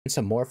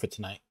some more for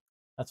tonight.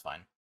 That's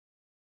fine.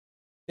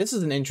 This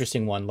is an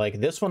interesting one. Like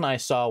this one I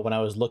saw when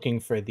I was looking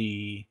for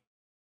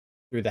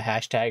through the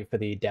hashtag for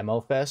the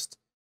demo fest.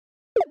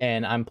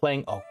 And I'm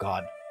playing, oh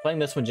god, playing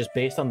this one just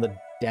based on the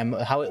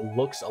demo, how it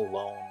looks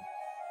alone.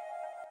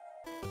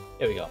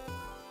 There we go.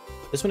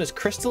 This one is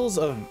Crystals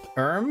of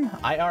Irm,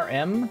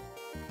 IRM.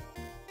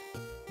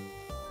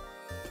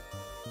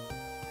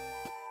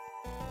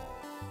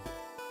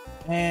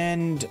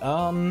 And, it's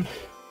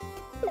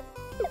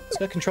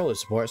got controller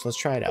support, so let's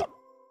try it out.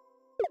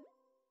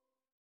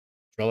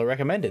 Controller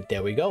recommended,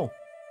 there we go.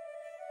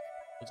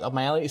 It's up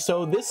my alley.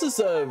 So this is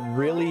a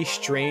really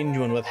strange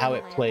one with how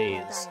it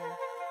plays.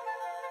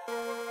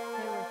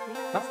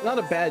 Not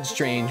a bad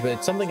strange, but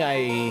it's something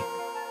I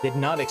did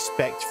not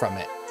expect from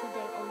it.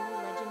 Today only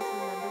legends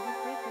remember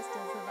the 3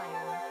 crystals of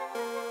Irm.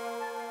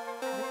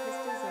 The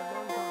crystals are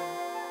long gone.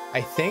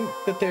 I think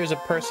that there's a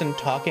person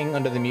talking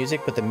under the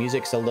music, but the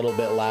music's a little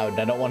bit loud, and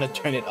I don't want to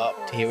turn it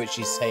up to hear what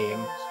she's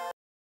saying.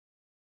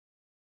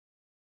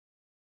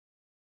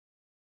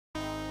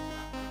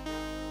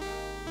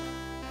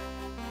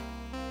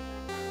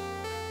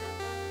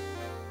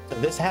 So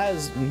this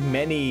has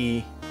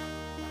many,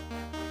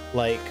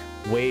 like,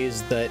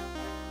 ways that...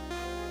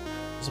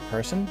 Is a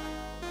person?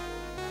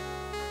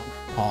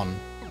 Han.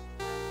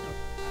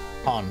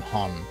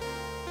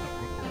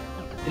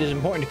 It is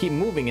important to keep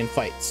moving in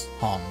fights.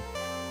 Han.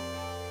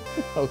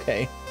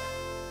 Okay.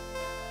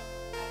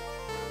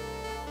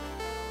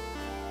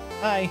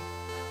 Hi.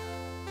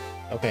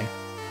 Okay.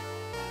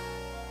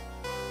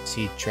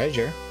 See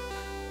treasure.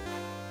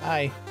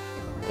 Hi.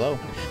 Hello.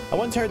 I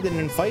once heard that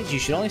in fights you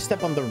should only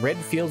step on the red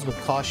fields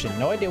with caution.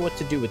 No idea what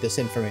to do with this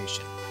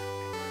information.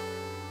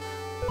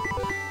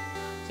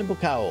 Simple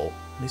cowl.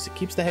 At least it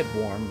keeps the head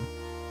warm.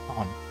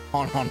 On.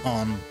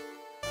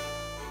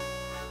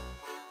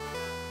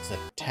 Is it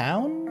a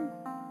town?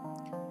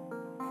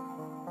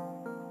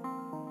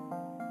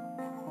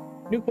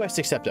 New quest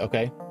accepted.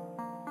 Okay.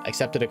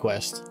 Accepted a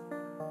quest.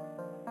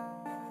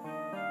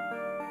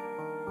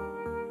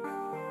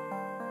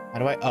 How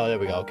do I... Oh, there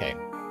we go. Okay.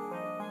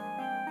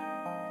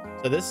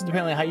 So this is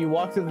apparently how you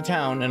walk through the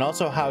town and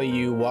also how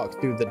you walk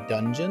through the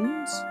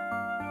dungeons.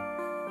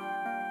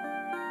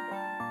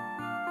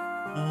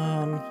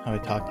 How do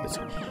I talk to this?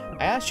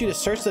 I asked you to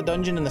search the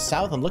dungeon in the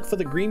south and look for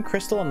the green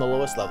crystal on the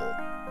lowest level.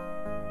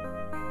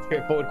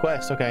 Straightforward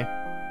quest, okay.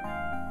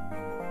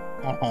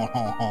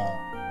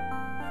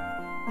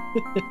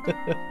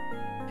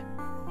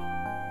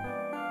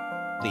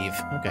 Leave,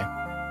 okay.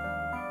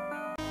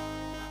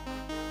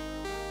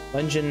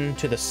 Dungeon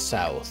to the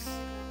south.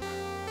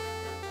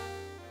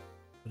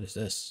 What is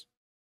this?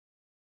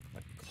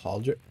 A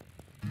cauldron?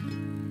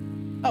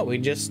 Oh, we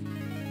just...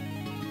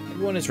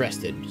 Everyone is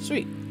rested.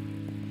 Sweet.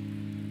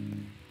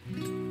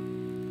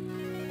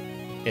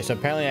 Okay, so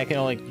apparently I can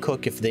only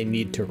cook if they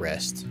need to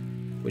rest.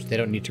 Which they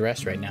don't need to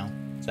rest right now.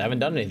 So I haven't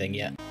done anything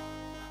yet.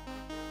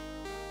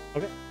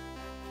 Okay.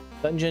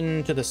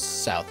 Dungeon to the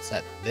south. Is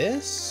that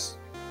this?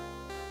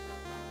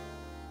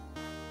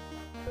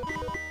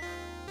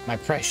 My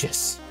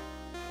precious.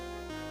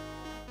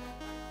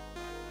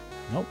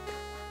 Nope.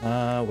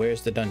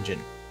 Where's the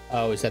dungeon?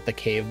 Oh, is that the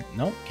cave?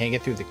 Nope, can't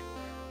get through the...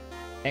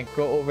 Can't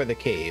go over the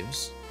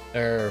caves.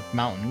 Or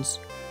mountains.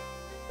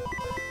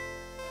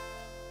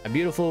 A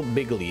beautiful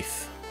big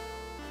leaf.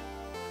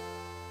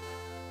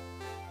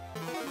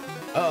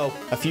 Uh-oh,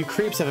 a few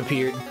creeps have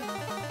appeared.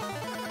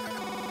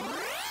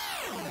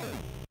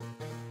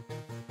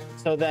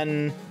 So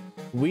then,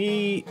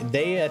 I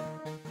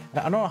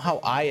don't know how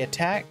I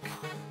attack.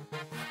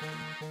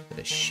 With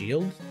a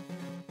shield?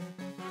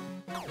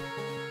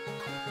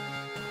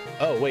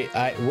 Oh, wait,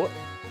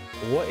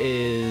 what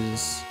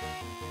is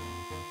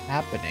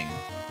happening?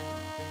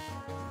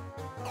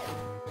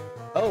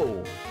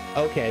 Oh,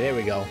 okay, there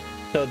we go.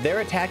 So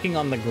they're attacking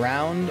on the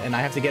ground, and I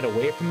have to get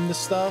away from this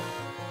stuff.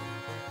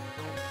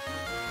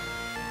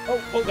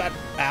 Oh god,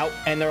 ow.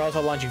 And they're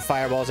also launching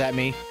fireballs at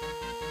me.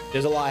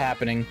 There's a lot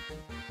happening.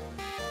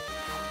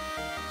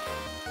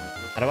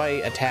 How do I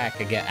attack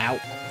again? Ow.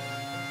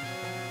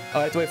 Oh,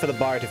 I have to wait for the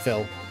bar to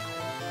fill.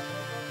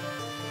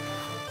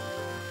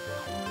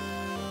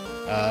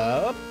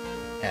 Up.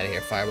 Out of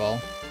here,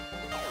 fireball.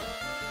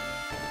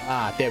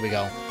 Ah, there we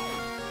go.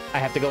 I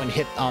have to go and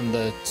hit on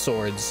the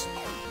swords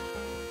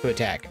to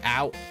attack.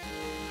 Ow.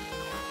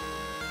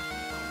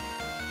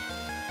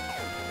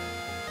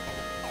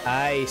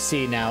 I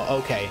see now.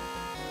 Okay.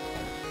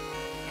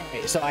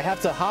 Okay, so I have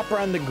to hop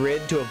around the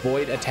grid to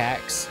avoid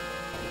attacks.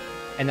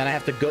 And then I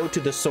have to go to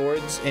the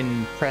swords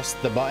and press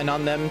the button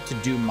on them to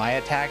do my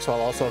attacks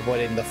while also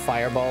avoiding the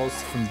fireballs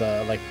from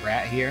the, like,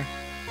 rat here.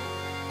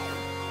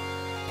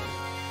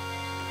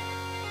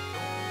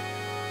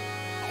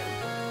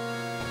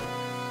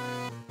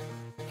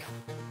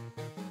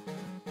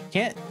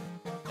 Can't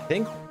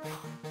think.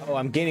 Oh,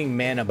 I'm gaining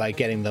mana by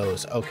getting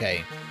those.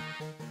 Okay.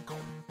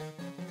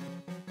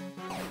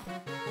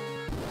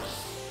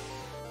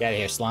 Get out of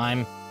here,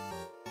 slime.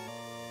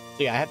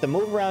 So yeah, I have to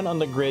move around on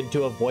the grid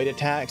to avoid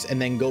attacks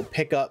and then go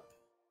pick up,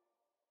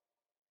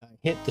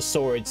 hit the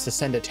swords to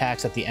send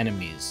attacks at the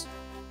enemies.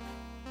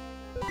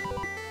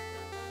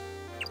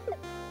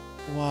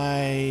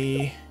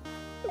 Why?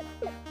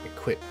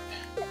 Equip.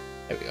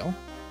 There we go.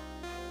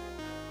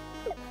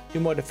 2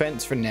 more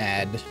defense for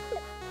Nad.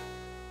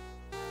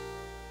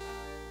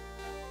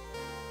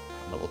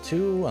 On level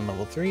 2, on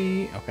level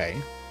 3. Okay.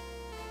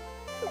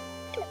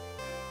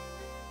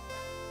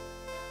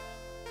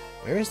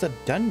 Where is the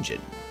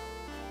dungeon?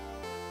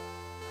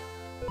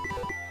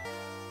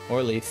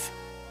 Or leaf.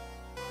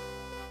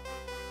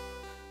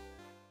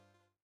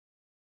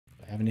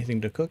 Do I have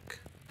anything to cook?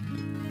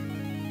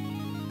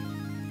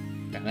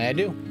 Apparently I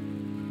do.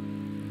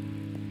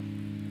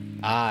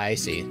 Ah, I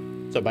see.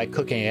 So by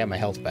cooking, I get my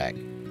health back.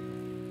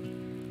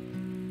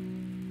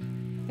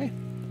 Okay.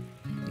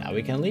 Now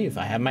we can leave.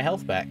 I have my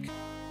health back.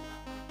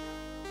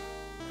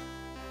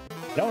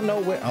 I don't know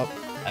where... Oh,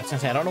 I was gonna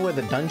say, I don't know where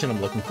the dungeon I'm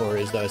looking for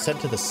is, though. It's said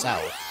to the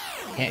south.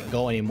 Can't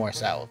go any more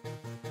south.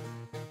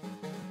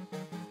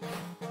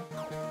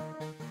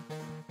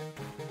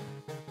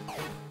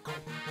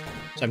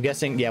 So I'm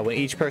guessing, yeah, when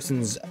each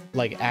person's,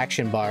 like,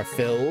 action bar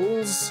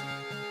fills,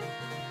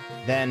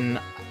 then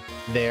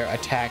their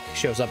attack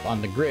shows up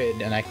on the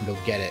grid, and I can go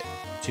get it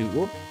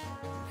to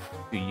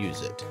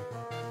use it.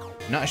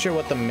 Not sure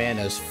what the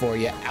mana is for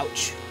yet.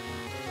 Ouch.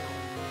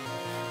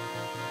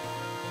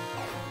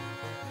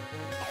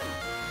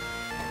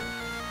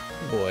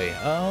 Boy,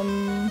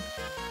 oh.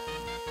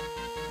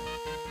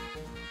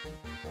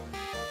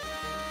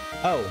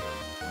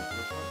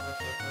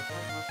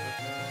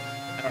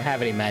 I don't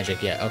have any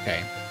magic yet.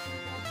 Okay.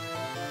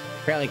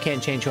 Apparently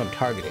can't change who I'm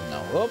targeting,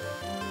 though. Whoop.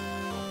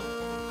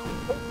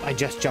 I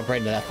just jumped right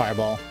into that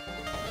fireball.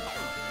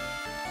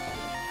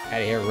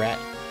 Out of here, rat.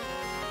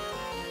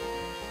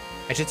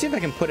 I should see if I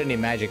can put any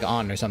magic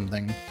on or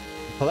something. I'm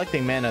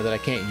collecting mana that I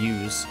can't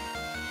use.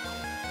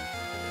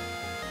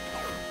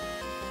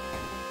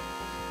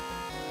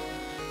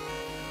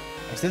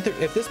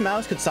 If this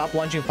mouse could stop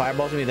launching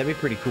fireballs at me, that'd be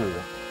pretty cool.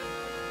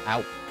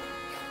 Ow.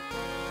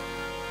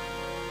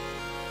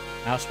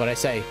 Mouse, what'd I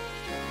say?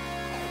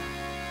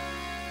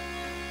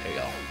 There you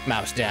go.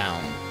 Mouse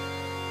down.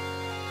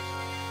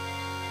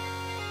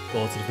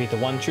 Goal to defeat the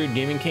one true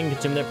Demon King,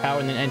 consume their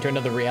power, and then enter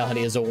another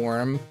reality as a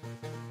worm.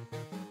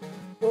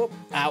 Oh,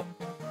 ow.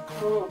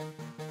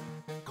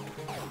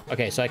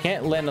 Okay, so I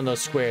can't land on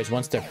those squares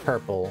once they're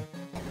purple,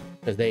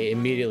 because they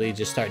immediately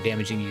just start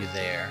damaging you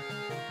there.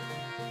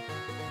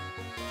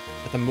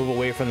 I have to move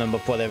away from them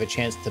before they have a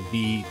chance to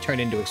be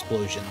turned into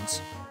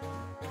explosions.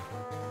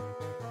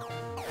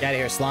 Get out of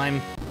here,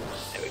 slime.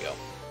 There we go.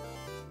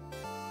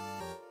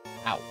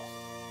 Ow.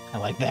 I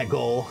like that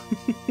goal.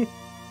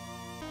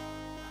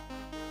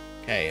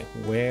 Okay,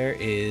 where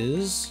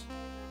is...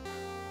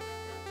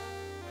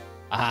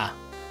 Aha.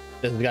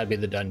 This has got to be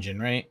the dungeon,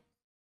 right?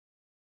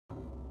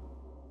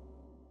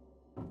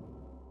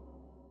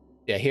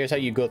 Yeah, here's how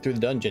you go through the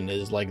dungeon,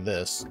 is like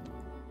this.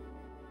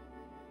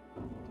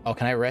 Oh,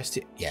 can I rest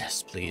it?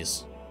 Yes,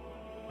 please.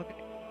 Okay.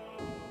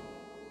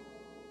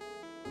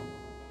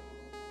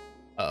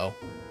 Uh-oh.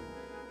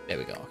 There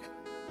we go. Okay.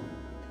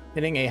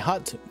 Hitting a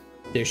hut.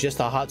 There's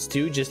just a hot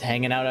stew just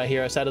hanging out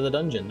here outside of the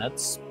dungeon.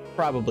 That's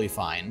probably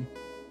fine.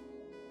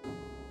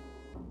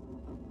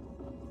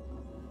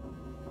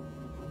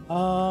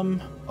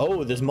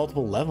 Oh, there's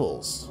multiple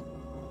levels.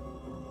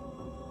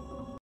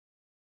 All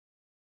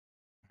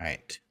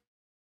right.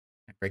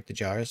 Can I break the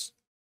jars?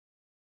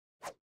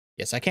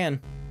 Yes, I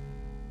can.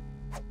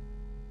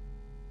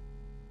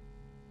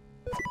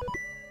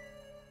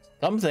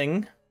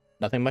 Something.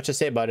 Nothing much to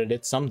say about it.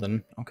 It's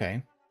something.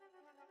 Okay.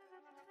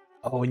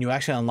 Oh, and you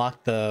actually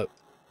unlock the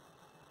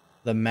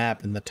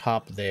map in the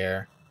top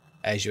there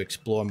as you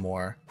explore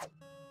more.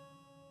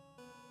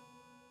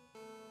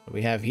 What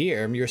we have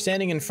here, you're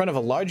standing in front of a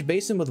large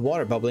basin with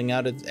water bubbling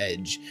out its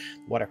edge.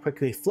 Water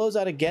quickly flows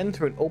out again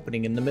through an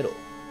opening in the middle.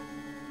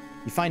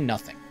 You find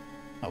nothing.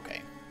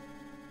 Okay.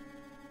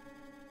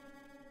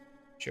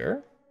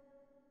 Sure.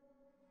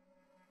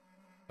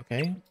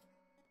 Okay.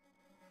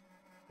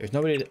 There's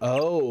nobody to...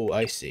 Oh,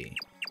 I see.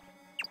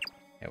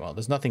 Okay, well,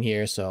 there's nothing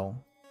here, so...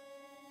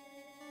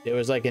 There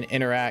was like an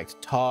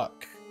interact,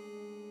 talk...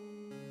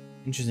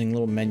 Interesting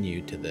little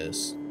menu to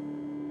this.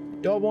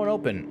 Door won't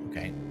open.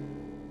 Okay.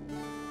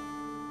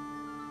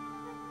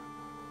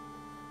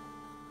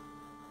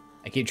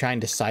 I keep trying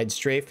to side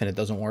strafe and it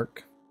doesn't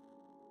work.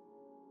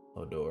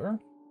 Hello, door.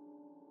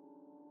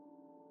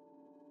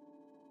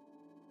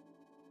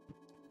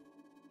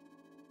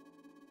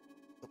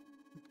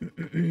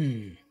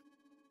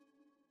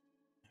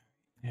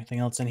 Anything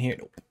else in here?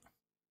 Nope.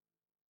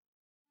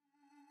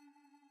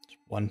 There's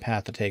one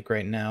path to take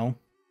right now.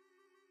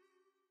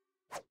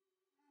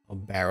 A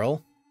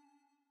barrel.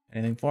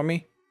 Anything for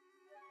me?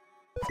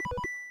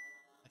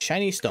 A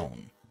shiny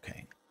stone.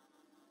 Okay.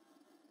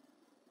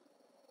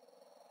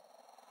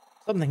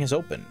 Something has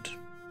opened.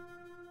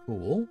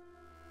 Cool.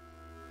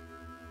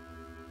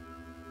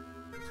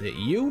 Is it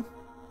you?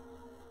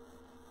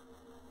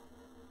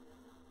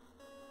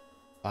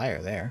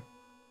 Fire there.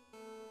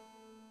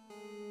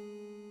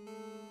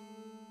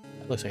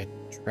 That looks like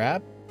a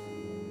trap.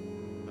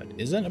 But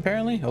isn't,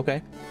 apparently?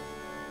 Okay.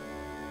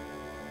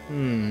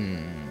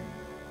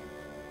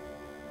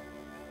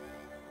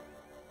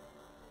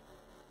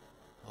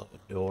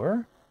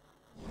 door.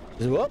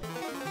 Whoop.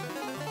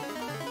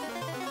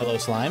 Hello,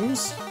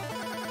 slimes.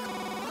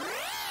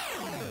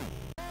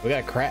 We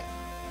got a crab.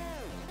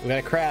 We got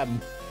a crab.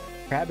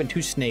 Crab and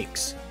 2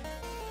 snakes.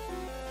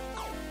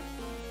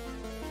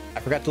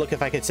 I forgot to look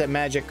if I could set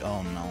magic.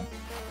 Oh, no.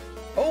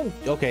 Oh,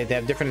 okay. They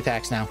have different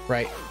attacks now.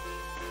 Right.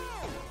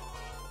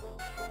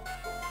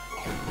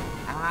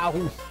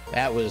 Ow.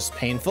 That was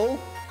painful.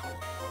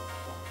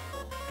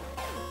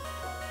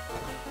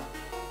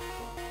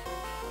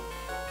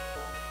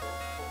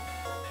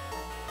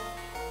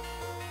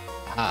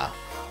 Ah.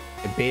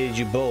 It baited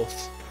you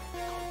both.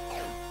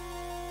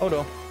 Oh,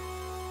 no.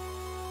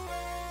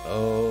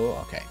 Oh,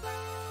 okay.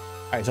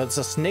 All right, so it's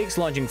the snakes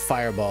launching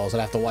fireballs that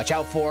I have to watch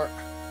out for.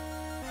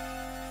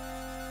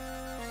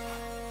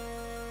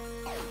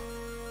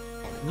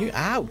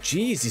 Ow,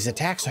 geez, these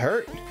attacks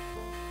hurt.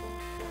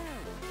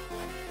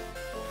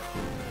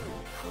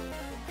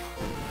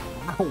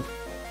 Ow.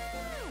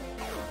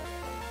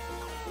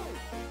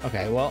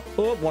 Okay, well,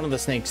 oh, one of the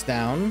snakes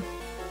down.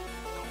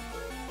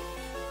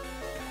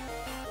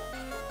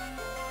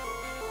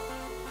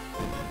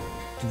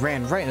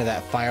 Ran right into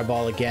that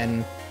fireball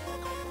again.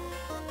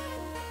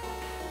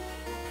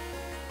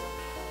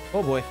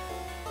 Oh boy.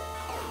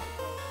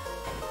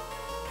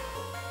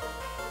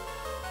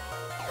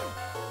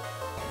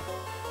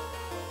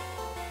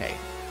 Okay.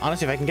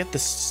 Honestly, if I can get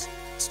this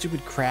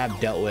stupid crab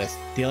dealt with,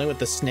 dealing with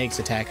the snake's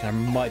attacks are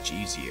much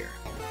easier.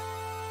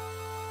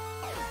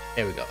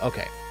 There we go.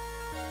 Okay.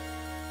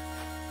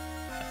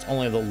 That's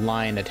only the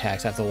line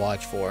attacks I have to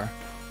watch for.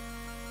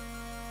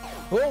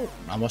 Oh!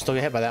 Almost still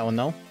get hit by that one,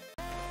 though.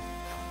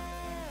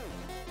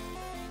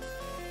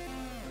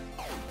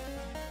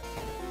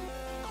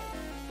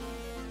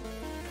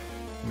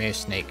 Give me a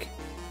snake.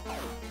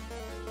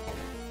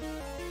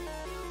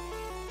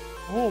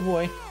 Oh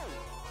boy.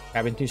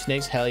 Grabbing 2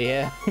 snakes, hell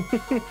yeah.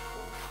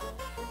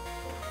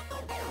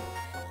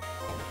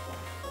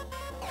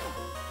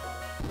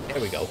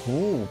 There we go.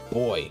 Ooh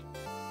boy.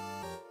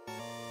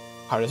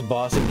 Hardest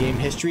boss in game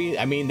history.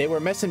 I mean, they were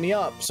messing me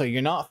up, so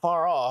you're not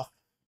far off.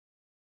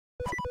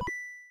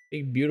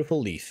 Big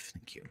beautiful leaf.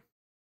 Thank you.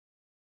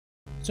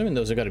 Assuming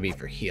those are going to be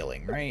for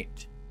healing,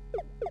 right?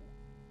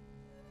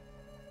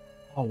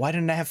 Oh, why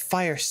didn't I have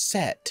fire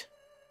set?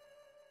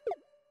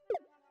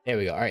 There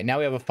we go. All right, now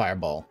we have a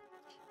fireball.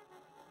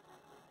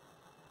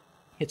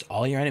 Hits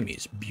all your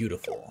enemies.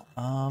 Beautiful.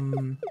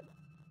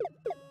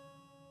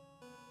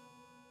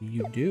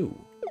 You do.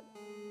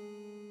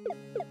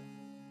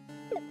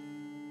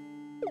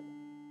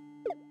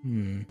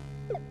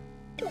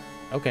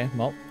 Okay,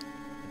 well,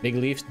 big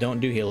leaves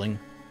don't do healing.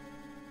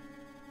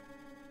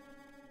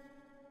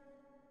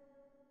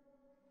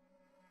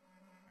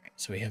 All right,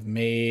 so we have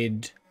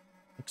made...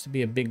 Looks to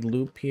be a big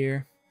loop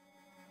here.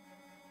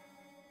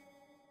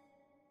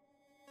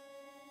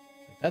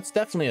 That's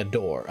definitely a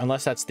door,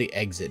 unless that's the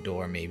exit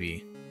door,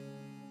 maybe.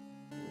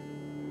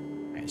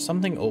 All right,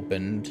 something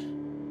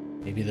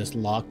opened. Maybe this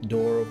locked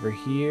door over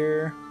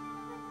here.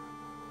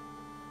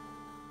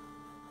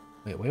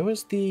 Wait, where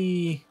was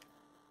the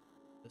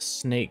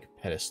snake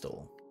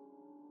pedestal?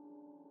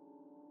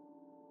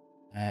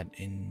 That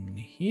in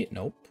here?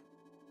 Nope.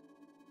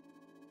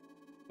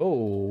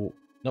 Oh.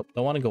 Nope,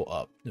 don't want to go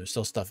up. There's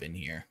still stuff in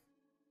here.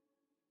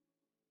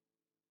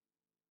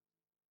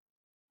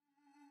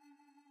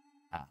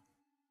 Ah.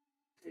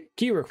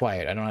 Key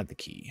required. I don't have the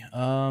key.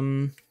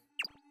 I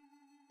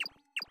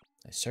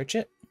search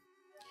it?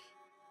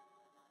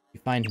 You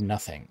find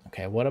nothing.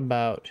 Okay, what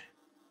about...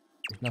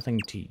 There's nothing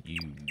to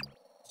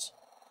use.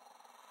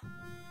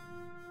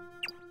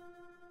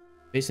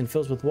 Basin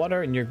fills with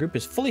water and your group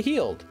is fully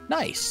healed.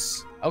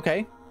 Nice.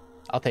 Okay,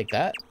 I'll take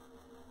that.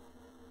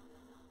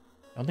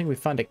 I don't think we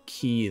found a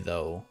key,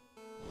 though.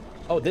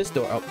 Oh, this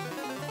door. Oh.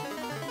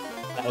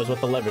 That was what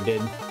the lever did.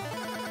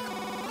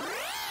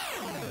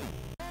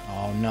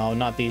 Oh, no,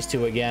 not these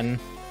two again.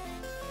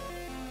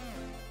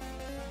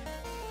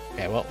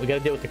 Okay, well, we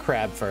gotta deal with the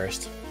crab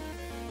first.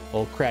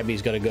 Old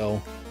Krabby's gotta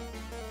go.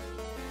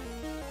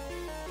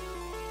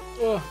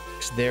 Ugh,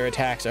 'cause their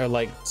attacks are,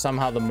 like,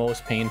 somehow the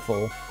most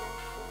painful.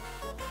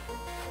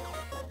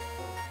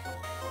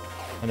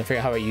 I'm gonna figure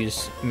out how I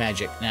use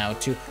magic now,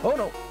 too. Oh,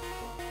 no!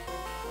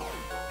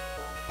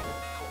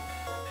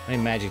 How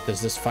many magic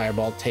does this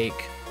fireball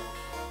take?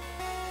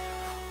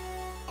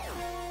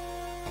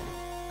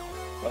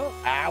 Oh,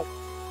 ow!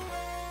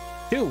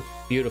 2.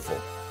 Beautiful.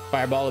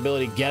 Fireball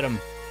ability, get him.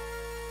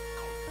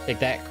 Take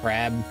that,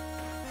 crab.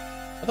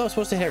 I thought I was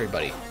supposed to hit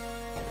everybody.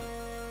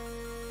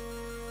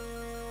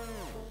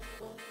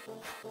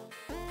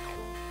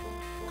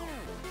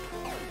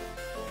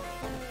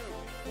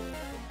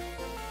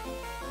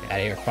 Get out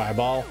of here,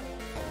 fireball.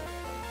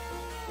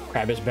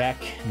 Crab is back,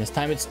 and this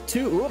time it's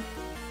 2. Oop.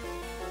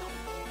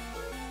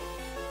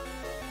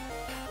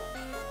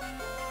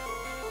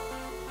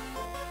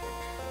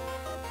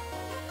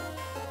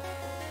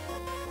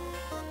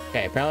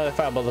 Okay, apparently the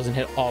fireball doesn't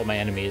hit all my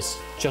enemies,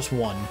 just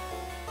one.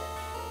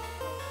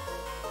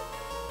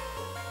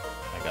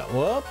 I got,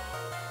 whoop.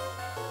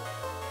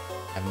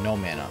 I have no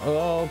mana.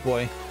 Oh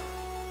boy.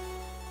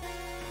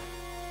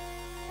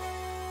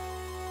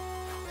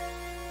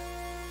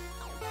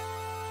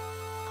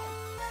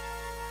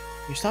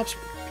 You stop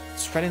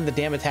spreading the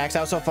damn attacks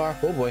out so far?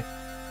 Oh boy.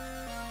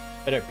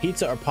 Better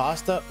pizza or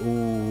pasta?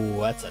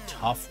 Ooh, that's a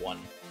tough one.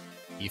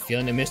 You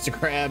feeling it, Mr.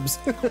 Krabs?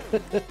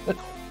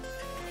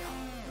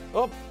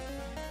 Oh.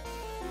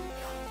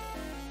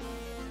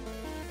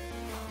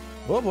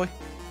 Oh boy.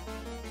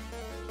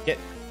 Get.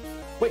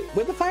 Wait,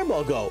 where'd the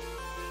fireball go?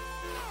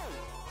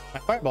 My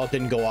fireball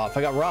didn't go off.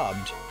 I got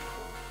robbed.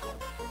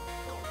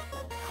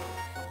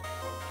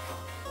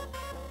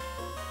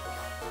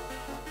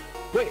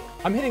 Wait,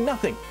 I'm hitting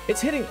nothing.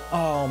 It's hitting.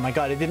 Oh my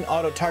god, it didn't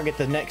auto-target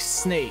the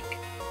next snake.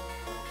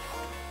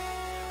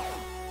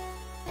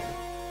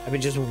 I've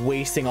been just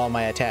wasting all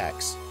my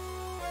attacks.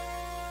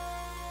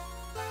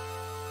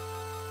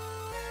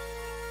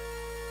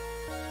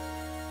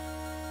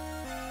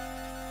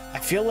 I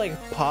feel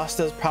like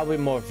pasta is probably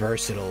more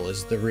versatile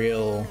is the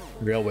real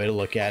way to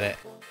look at it.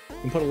 You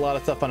can put a lot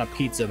of stuff on a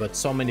pizza, but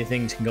so many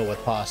things can go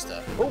with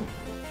pasta. Oh,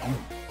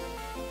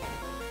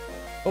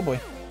 oh boy.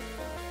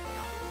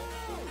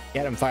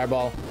 Get him,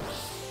 fireball.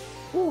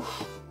 Whew.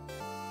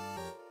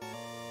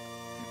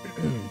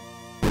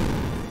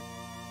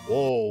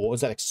 Whoa, what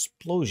was that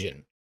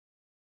explosion?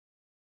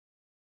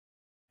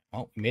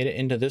 Oh, we made it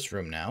into this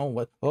room now.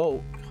 What?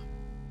 Oh.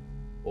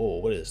 Oh,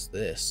 what is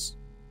this?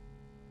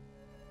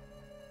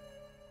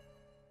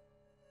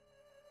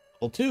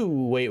 Level 2.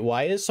 Wait,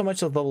 why is so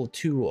much of level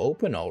 2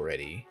 open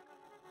already?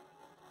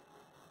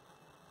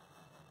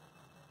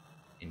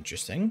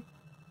 Interesting.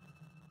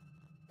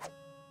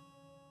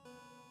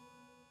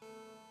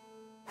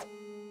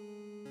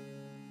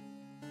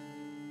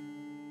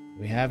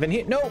 We haven't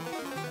hit. No.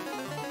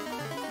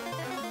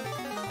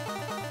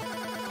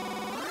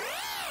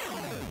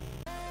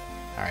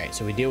 All right,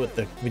 so we deal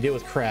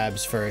with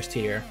crabs first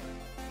here.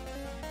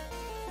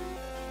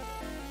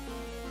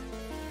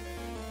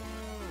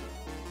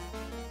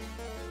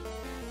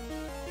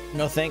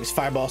 No thanks,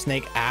 fireball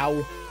snake.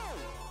 Ow.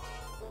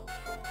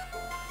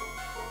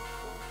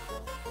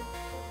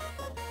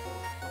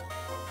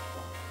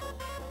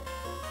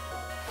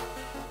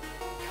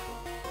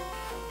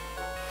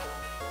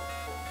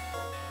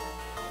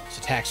 These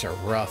attacks are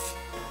rough.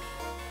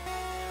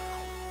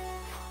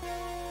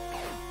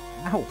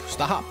 Ow,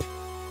 stop.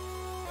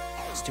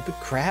 Stupid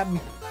crab.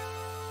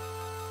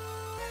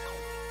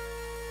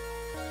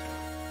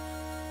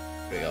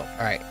 There we go.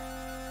 All right.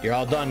 You're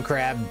all done,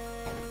 crab.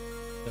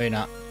 No, you're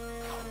not.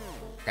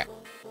 Okay.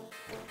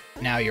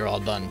 Now you're all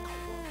done.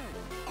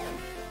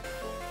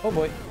 Oh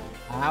boy.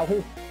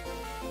 Ow.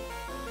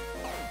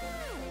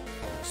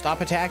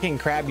 Stop attacking,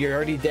 crab. You're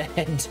already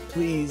dead.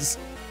 Please.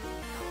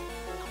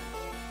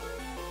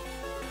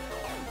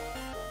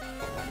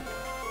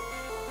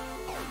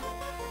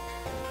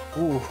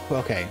 Ooh,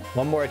 okay.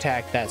 One more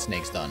attack, that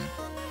snake's done.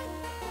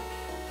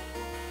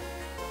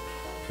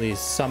 Please,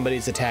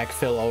 somebody's attack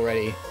fill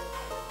already.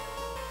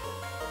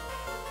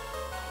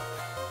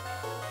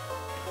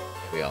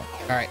 There we go.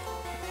 Alright.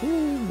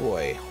 Ooh,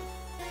 boy.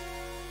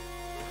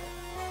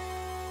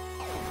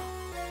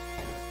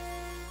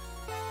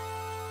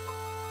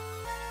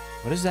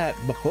 What is that?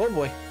 Oh,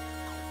 boy.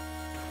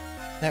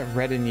 That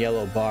red and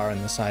yellow bar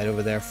on the side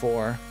over there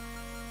for...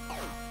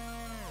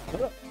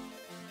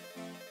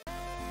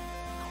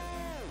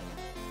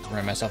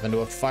 Ran myself into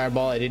a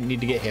fireball I didn't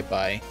need to get hit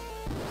by.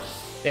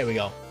 There we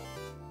go.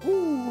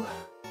 Woo.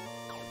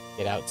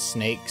 Get out,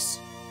 snakes.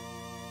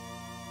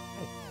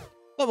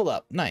 Leveled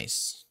up.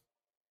 Nice.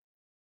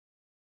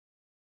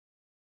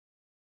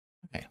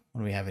 Okay, what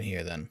do we have in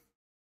here then?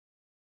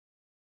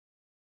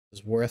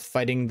 Is worth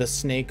fighting the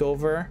snake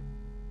over?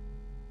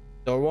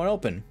 Door won't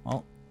open.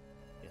 Well,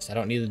 guess I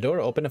don't need the door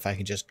to open if I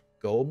can just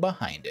go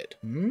behind it.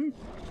 Hmm?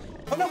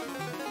 Oh no!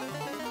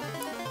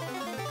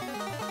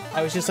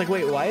 I was just like,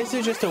 wait, why is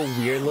there just a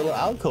weird little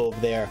alcove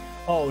there?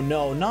 Oh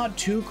no, not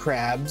two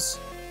crabs.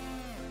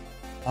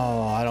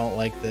 Oh, I don't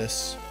like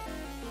this.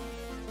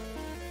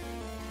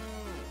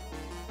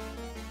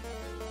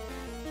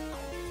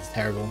 It's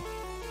terrible.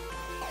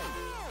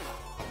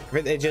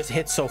 It just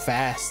hits so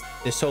fast.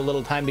 There's so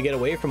little time to get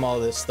away from all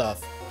this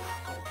stuff.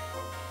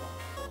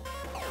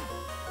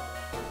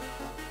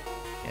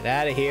 Get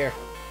out of here.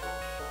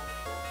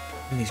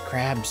 And these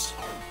crabs.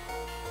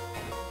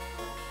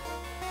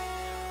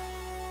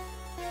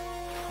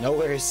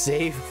 Nowhere is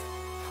safe.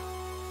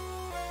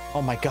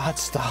 Oh my god,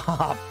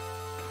 stop.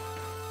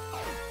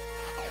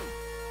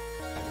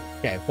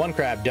 Okay, one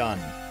crab done.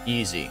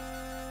 Easy.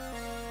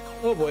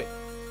 Oh boy.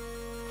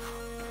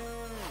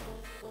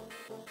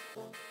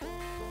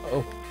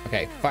 Oh,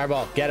 okay.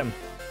 Fireball, get him.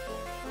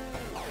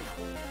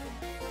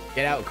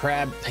 Get out,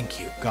 crab. Thank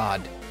you,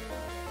 God.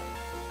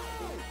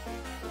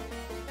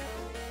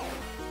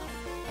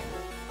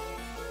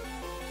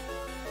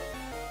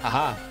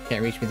 Aha,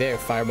 can't reach me there.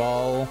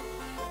 Fireball.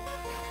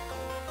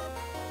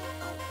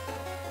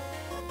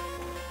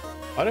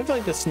 Why do I feel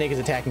like the snake is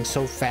attacking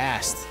so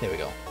fast? There we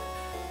go.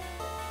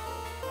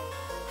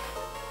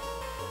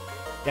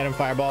 Get him,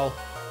 fireball.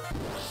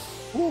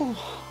 Woo.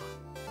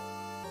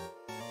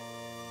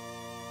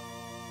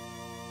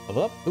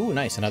 Level up. Ooh,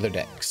 nice. Another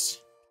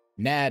dex.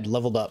 Nad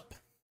leveled up.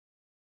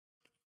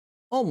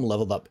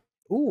 Leveled up.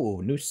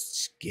 Ooh, new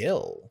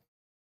skill.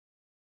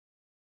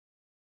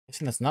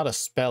 Guessing that's not a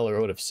spell, or it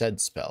would have said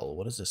spell.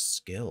 What is a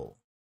skill?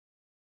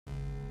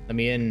 Let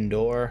me in,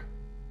 door.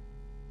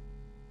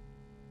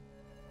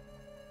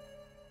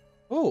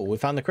 Oh, we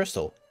found the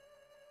crystal.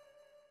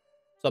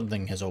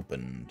 Something has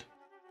opened.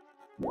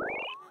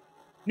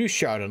 New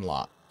shard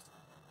unlocked.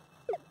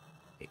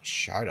 A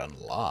shard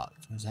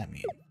unlocked? What does that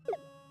mean?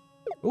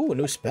 Ooh, a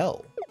new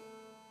spell.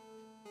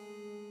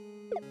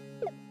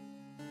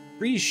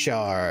 Freeze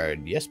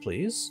shard. Yes,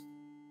 please.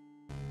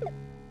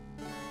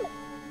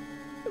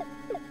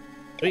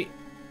 Sweet.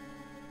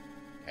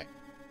 Okay.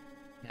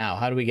 Now,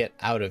 how do we get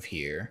out of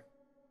here?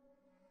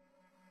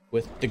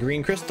 With the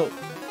green crystal.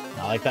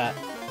 Not like that.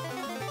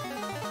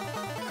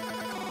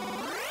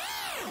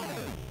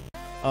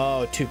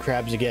 Oh, 2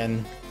 crabs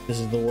again. This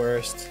is the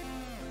worst.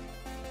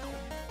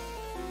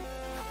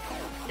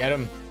 Get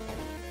him.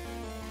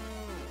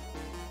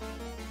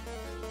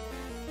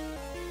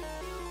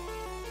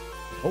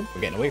 Oh,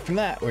 we're getting away from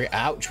that.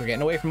 Ouch, we're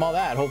getting away from all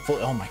that.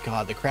 Hopefully, oh my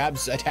god, the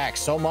crabs attack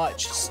so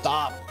much.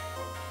 Stop.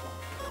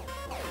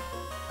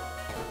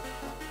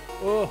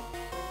 Oh,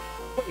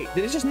 wait,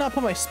 did it just not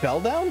put my spell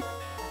down?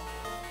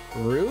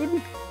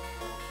 Rude.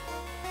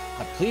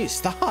 Please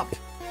stop.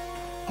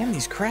 Damn,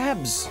 these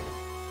crabs.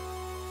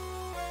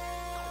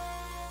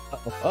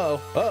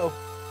 Uh-oh.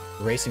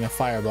 Racing a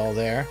fireball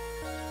there.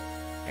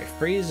 Okay,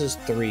 freeze is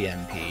 3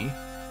 MP.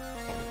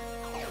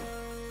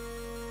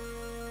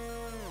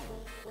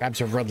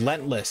 Crabs are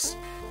relentless.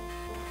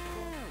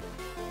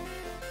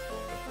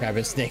 Crab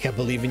and snake, I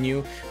believe in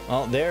you.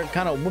 Well, they're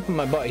kind of whooping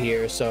my butt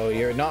here, so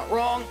you're not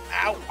wrong.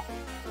 Ow!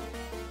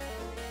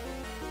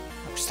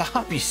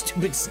 Stop, you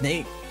stupid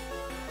snake.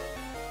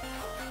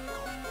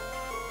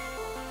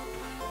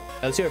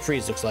 Let's see what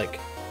freeze looks like.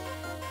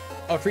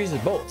 Oh, freeze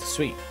is both.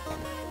 Sweet.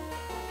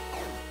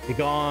 Be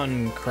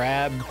gone,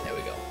 crab. There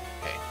we go.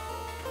 Okay.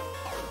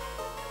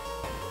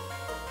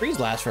 Freeze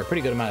lasts for a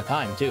pretty good amount of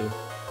time, too.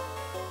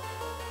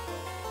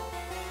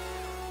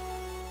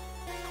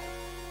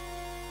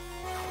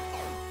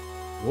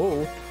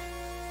 Whoa.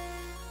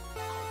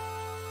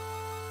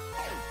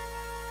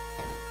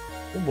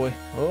 Oh boy.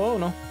 Oh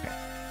no. Okay.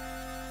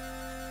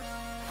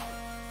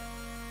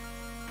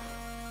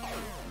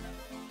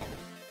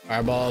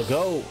 Fireball,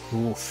 go.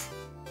 Oof.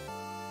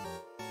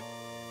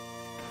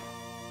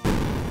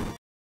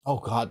 Oh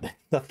god.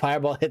 The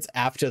fireball hits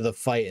after the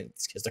fight and it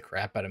scares the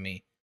crap out of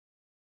me.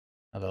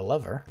 Another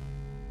lever.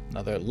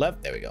 Another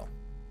left. There we go.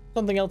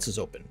 Something else is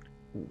open.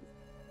 Ooh.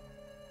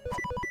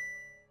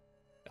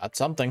 Got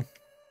something.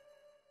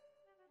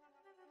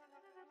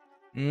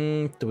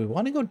 Do we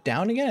want to go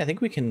down again? I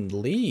think we can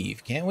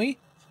leave, can't we?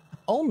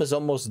 Ulm is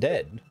almost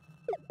dead.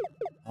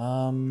 Do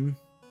I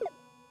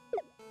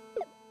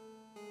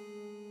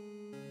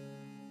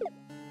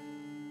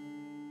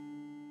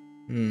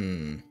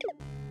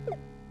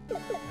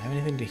have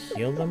anything to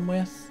heal them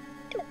with?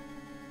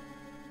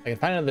 I can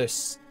find another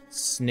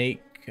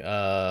snake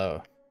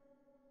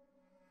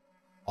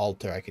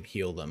altar I could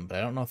heal them, but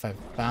I don't know if I've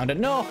found it.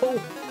 No!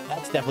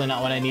 That's definitely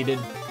not what I needed.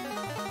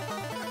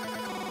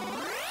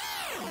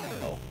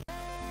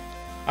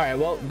 Alright,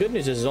 well, good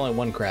news is there's only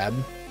 1 crab.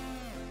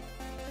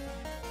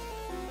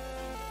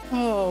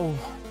 Oh.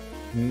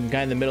 The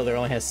guy in the middle there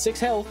only has 6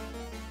 health.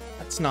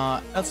 That's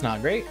not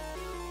great.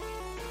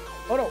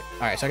 Oh no.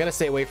 Alright, so I gotta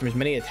stay away from as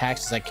many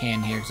attacks as I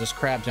can here, because this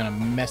crab's gonna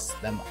mess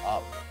them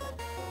up.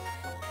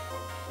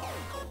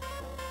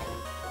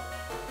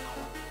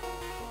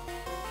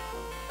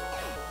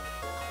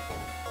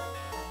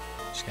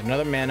 Just get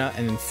another mana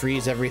and then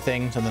freeze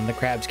everything so then the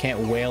crabs can't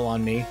wail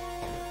on me.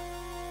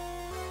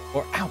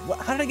 Or, ow,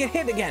 how did I get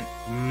hit again?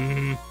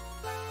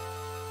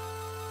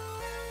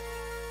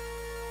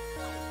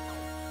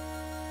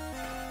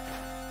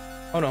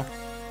 Oh no.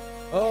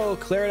 Oh,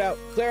 clear it out.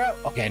 Clear out.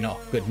 Okay, no.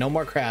 Good. No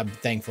more crab,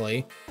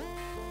 thankfully.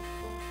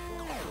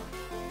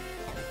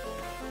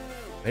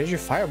 Where did your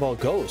fireball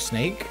go,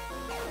 snake?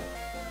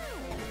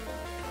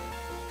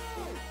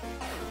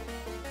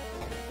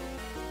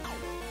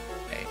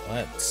 Okay,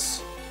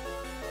 let's...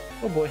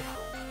 Oh boy.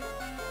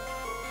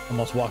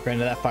 Almost walked right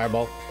into that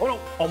fireball. Oh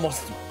no!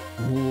 Almost.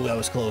 Ooh, that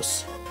was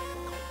close.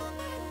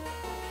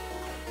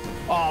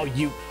 Oh,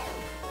 you.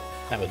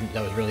 That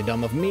was really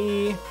dumb of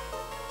me.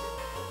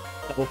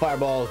 Double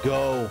fireball,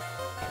 go.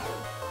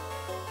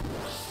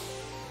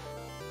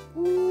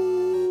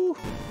 Ooh.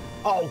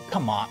 Oh,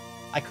 come on.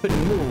 I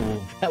couldn't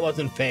move. That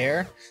wasn't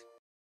fair.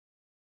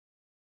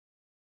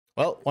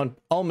 Well, one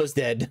Ulm is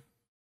dead.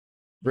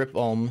 Rip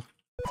Ulm.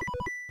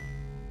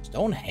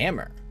 Stone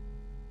hammer.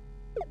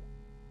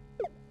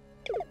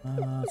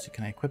 So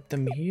can I equip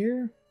them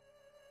here?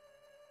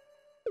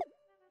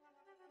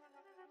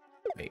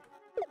 Wait.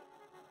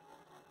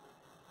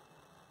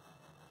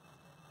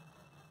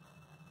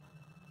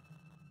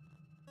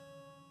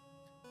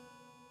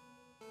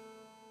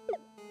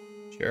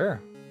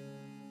 Sure.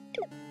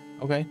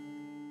 Okay. I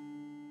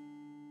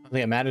don't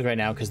think it matters right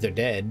now because they're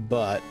dead,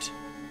 but...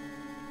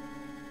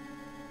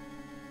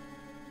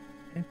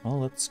 Okay, well,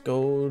 let's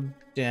go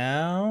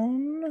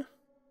down.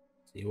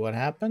 See what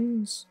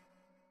happens.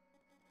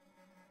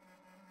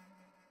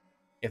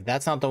 if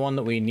that's not the one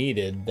that we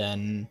needed,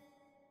 then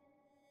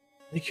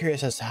I'm really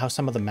curious as to how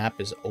some of the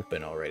map is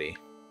open already.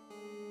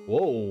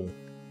 Whoa,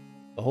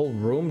 the whole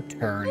room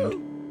turned.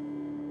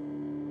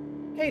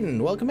 Caden,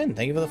 welcome in.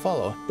 Thank you for the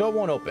follow. Door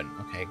won't open.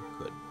 Okay,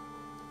 good.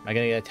 Am I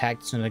gonna get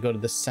attacked as soon as I go to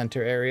the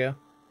center area?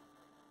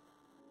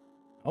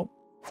 Oh,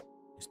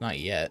 it's not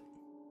yet.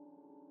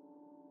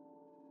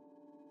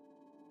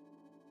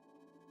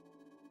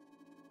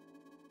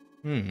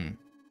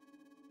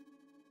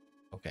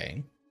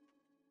 Okay.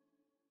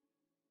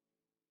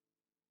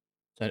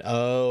 So,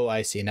 oh,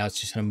 I see. Now it's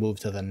just gonna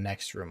move to the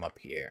next room up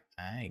here.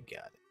 I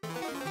got it.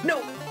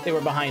 No! They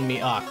were behind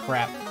me. Aw,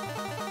 crap.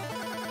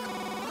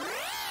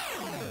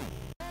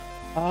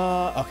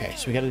 Okay,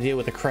 so we gotta deal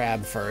with the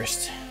crab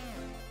first.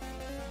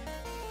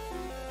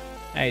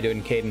 How you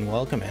doing, Caden?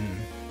 Welcome in.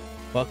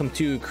 Welcome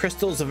to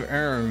Crystals of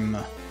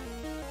Irm.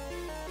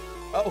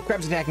 Oh,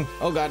 crab's attacking.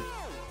 Oh, God.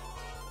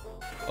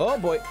 Oh,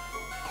 boy.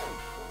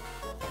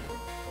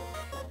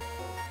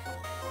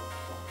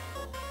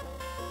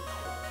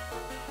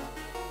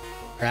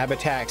 Crab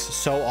attacks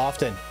so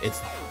often. It's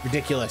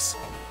ridiculous.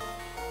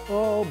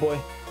 Oh, boy.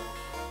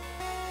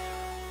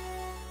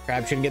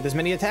 Crab shouldn't get this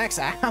many attacks.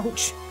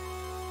 Ouch.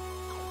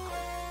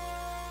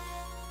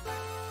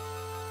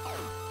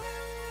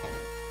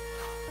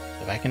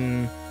 If I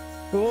can...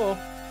 Oh.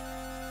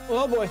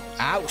 Oh, boy.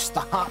 Ow,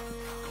 stop.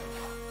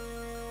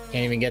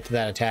 Can't even get to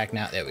that attack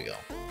now. There we go.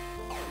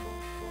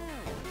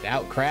 Get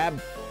out, crab.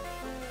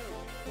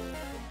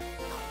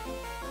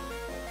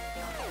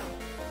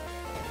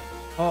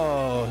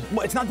 Oh,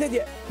 what? It's not dead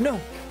yet. No.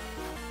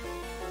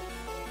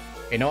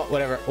 You know what?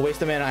 Whatever. A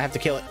waste of mana. I have to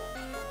kill it.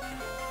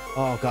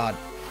 Oh, God.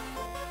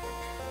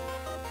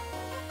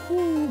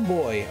 Oh,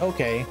 boy.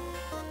 Okay.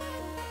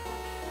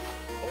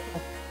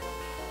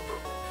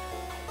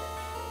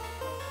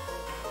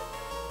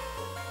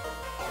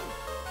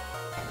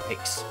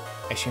 Yikes.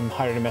 Actually, I'm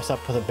harder to mess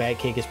up with a bad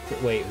cake is...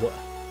 Wait, what?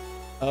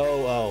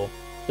 Oh.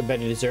 The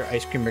better dessert,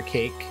 ice cream or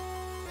cake.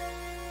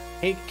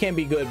 Cake can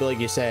be good, but like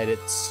you said,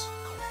 it's...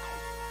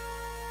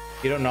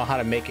 You don't know how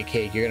to make a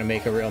cake, you're gonna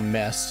make a real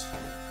mess.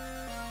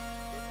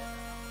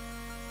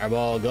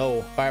 Fireball,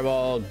 go.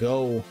 Fireball,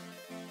 go.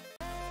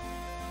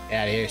 Get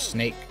out of here,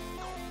 snake.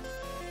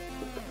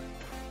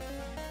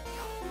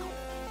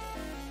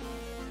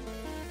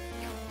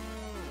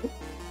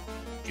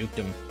 Juked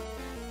him.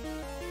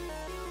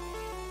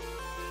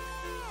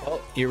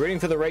 Well, you're rooting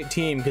for the right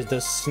team because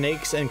the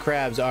snakes and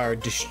crabs are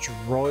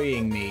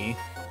destroying me.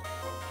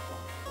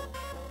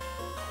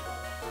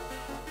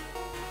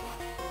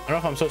 I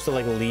don't know if I'm supposed to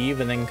like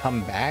leave and then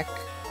come back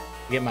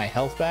to get my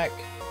health back.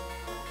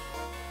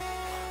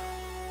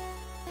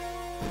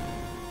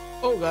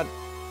 Oh, God.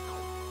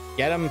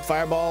 Get him,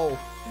 fireball.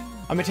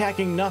 I'm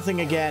attacking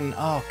nothing again.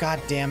 Oh, God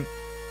damn.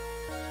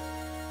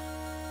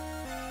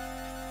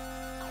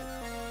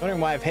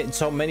 Wondering why I've hit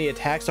so many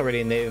attacks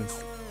already and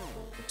they've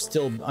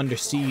still under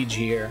siege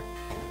here.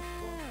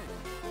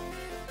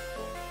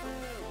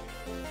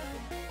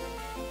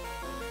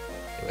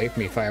 Get away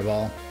from me,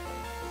 fireball.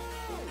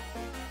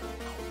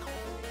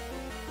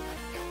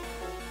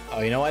 Oh,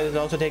 you know why this is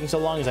also taking so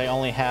long? Is I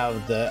only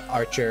have the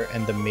archer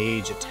and the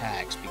mage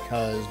attacks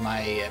because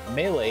my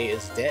melee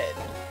is dead.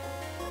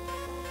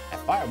 That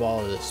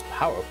fireball is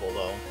powerful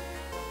though.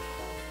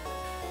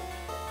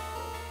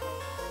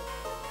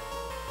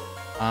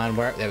 On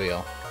where? There we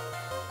go.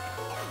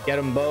 Get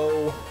him,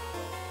 bow.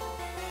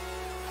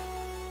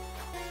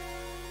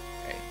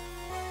 Okay.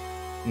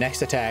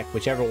 Next attack,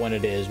 whichever one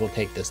it is, will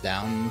take this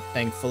down.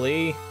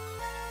 Thankfully.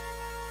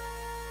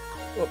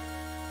 Whoop.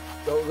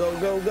 Go, go,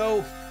 go,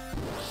 go.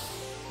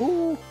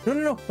 Ooh,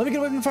 no. Let me get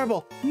away from the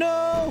fireball.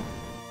 No.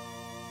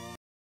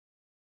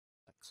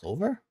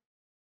 Clover?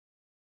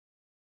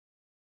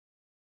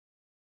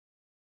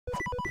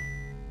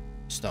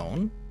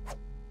 Stone.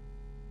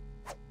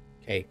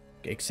 Okay,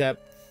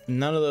 except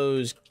none of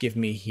those give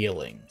me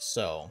healing,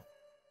 so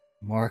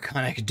more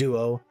iconic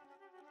duo.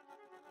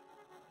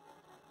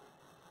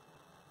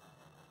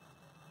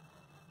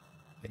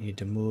 I need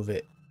to move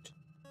it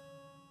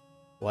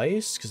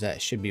twice because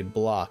that should be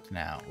blocked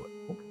now.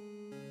 Oh.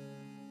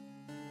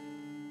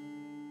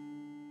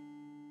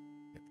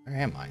 Where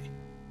am I?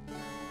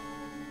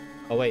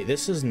 Oh wait,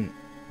 this isn't...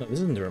 No, this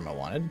isn't the room I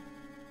wanted.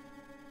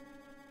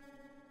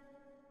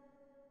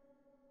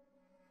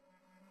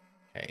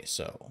 Okay,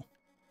 so...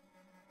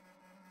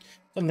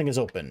 Something is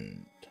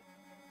opened.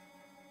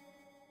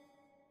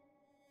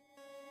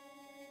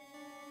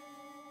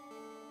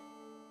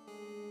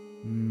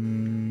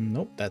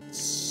 Nope,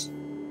 that's...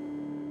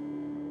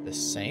 the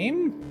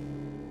same?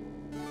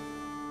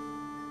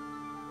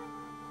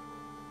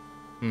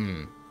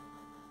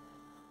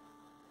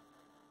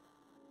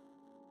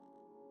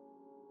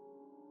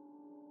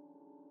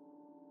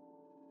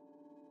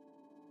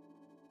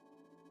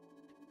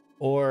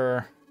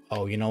 Or,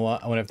 oh, you know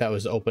what? I wonder if that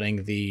was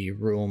opening the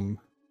room.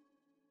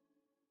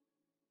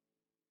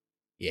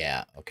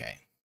 Yeah, okay.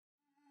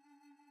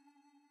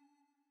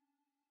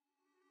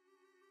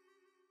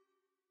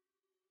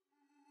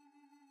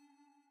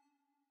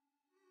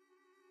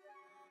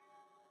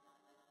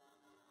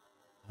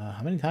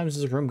 How many times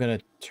is this room gonna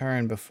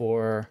turn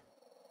before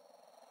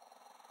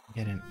I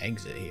get an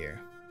exit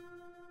here?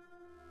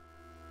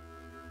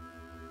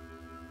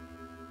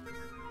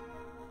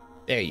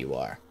 There you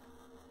are.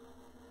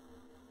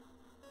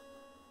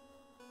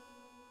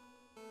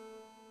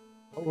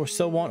 Oh, we're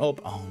still one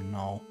open. Oh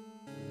no.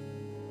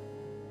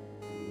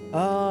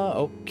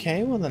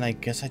 Okay, well then I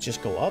guess I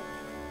just go up.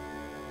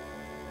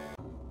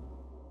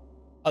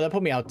 Oh, that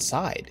put me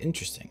outside.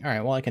 Interesting. All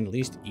right, well I can at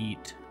least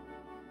eat.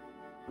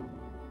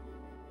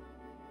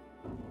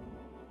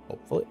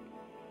 Hopefully.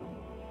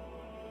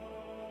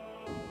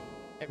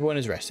 Everyone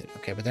is rested.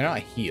 Okay, but they're not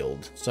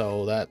healed,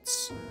 so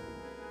that's...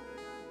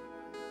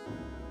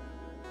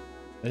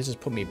 This just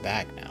put me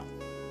back now.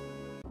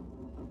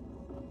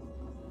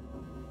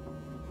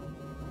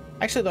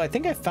 Actually, though, I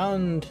think I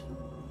found...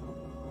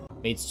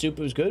 Made soup.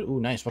 It was good. Ooh,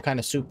 nice. What kind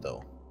of soup,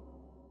 though?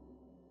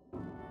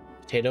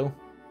 Potato?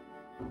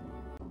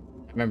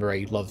 I remember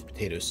I loved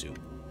potato soup.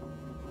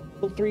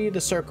 Level 3, the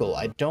circle.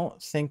 I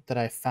don't think that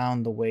I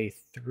found the way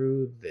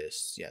through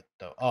this yet,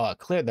 though. Oh, I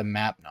cleared the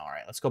map now. All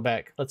right, let's go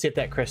back. Let's see if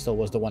that crystal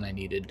was the one I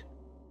needed.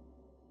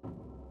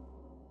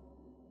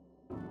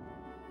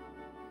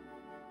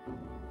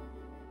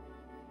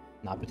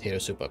 Not potato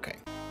soup. Okay.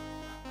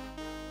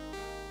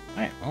 All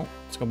right, well,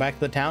 let's go back to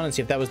the town and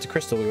see if that was the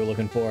crystal we were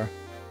looking for.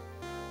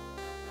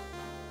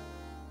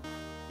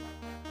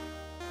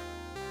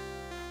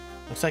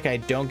 Looks like I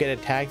don't get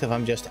attacked if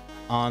I'm just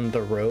on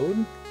the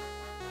road.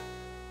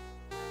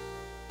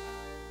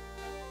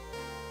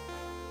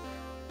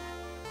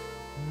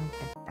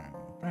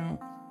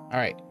 All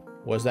right,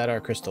 was that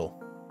our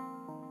crystal?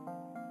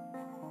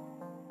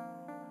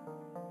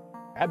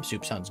 Crab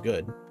soup sounds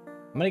good.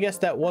 I'm gonna guess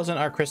that wasn't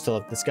our crystal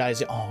if this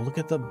guy's... Oh, look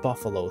at the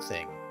buffalo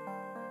thing.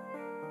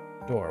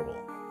 Adorable.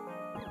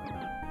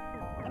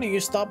 Why don't you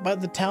stop by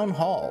the town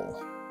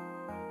hall?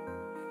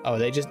 Oh, are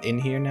they just in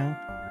here now?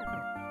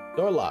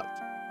 Door locked.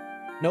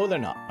 No, they're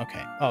not.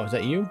 Okay. Oh, is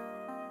that you?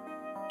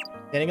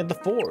 Standing at the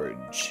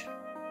forge.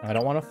 I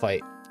don't want to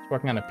fight. He's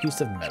working on a piece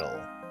of metal.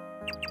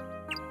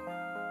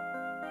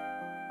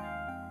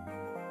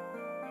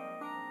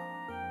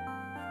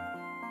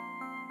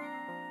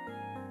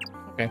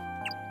 Okay.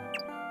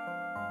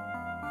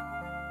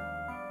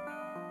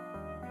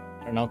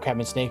 I don't know. Crab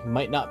and Snake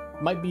might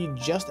be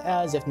just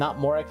as, if not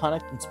more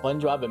iconic than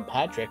SpongeBob and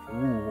Patrick.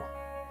 Ooh.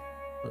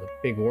 Those are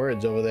big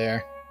words over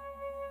there.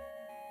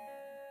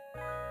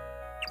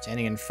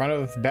 Standing in front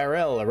of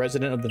Barrel, a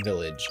resident of the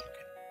village.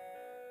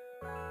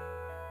 Okay.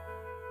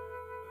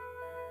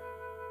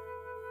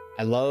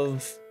 I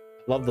love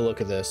the look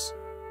of this.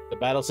 The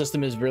battle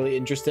system is really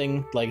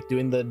interesting. Like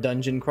doing the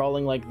dungeon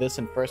crawling like this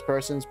in first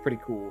person is pretty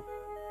cool.